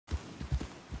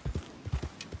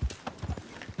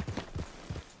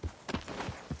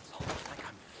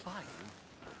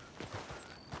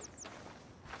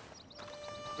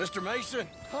Mr. Mason?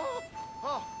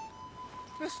 Oh,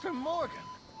 Mr. Morgan.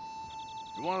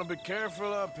 You want to be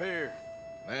careful up here.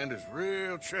 Land is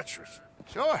real treacherous.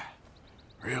 Sure.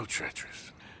 Real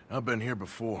treacherous. I've been here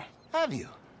before. Have you?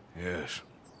 Yes.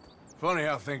 Funny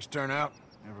how things turn out.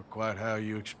 Never quite how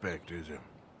you expect, is it?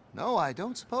 No, I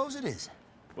don't suppose it is.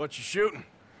 What you shooting?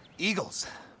 Eagles.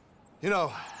 You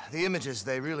know, the images,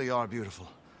 they really are beautiful.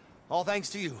 All thanks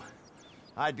to you.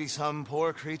 I'd be some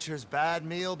poor creature's bad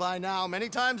meal by now, many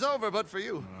times over, but for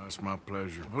you. Oh, it's my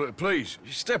pleasure. Please,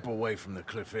 step away from the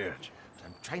cliff edge.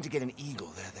 I'm trying to get an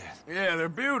eagle there. Yeah, they're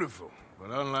beautiful.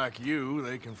 But unlike you,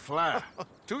 they can fly.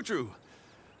 Too true.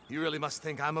 You really must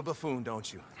think I'm a buffoon,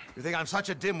 don't you? You think I'm such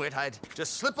a dimwit I'd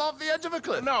just slip off the edge of a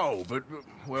cliff? No, but,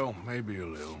 well, maybe a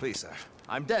little. Please, sir.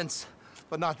 I'm dense,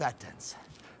 but not that dense.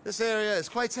 This area is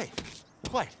quite safe.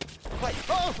 Quite.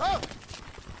 Oh!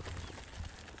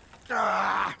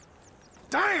 Ah!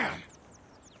 Damn!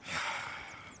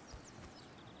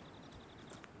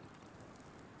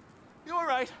 You're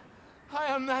right. I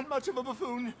am that much of a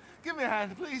buffoon. Give me a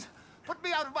hand, please. Put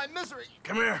me out of my misery.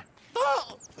 Come here.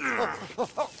 Oh, dear.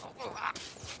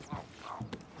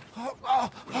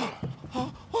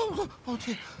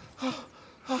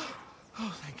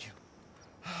 Thank you.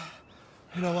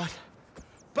 You know what?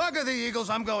 Bugger the Eagles,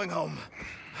 I'm going home.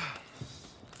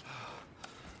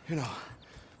 You know,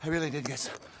 I really did get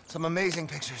some amazing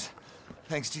pictures,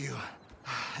 thanks to you.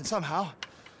 And somehow,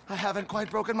 I haven't quite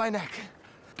broken my neck.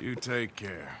 You take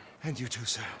care. And you too,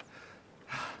 sir.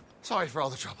 Sorry for all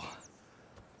the trouble.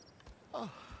 Oh.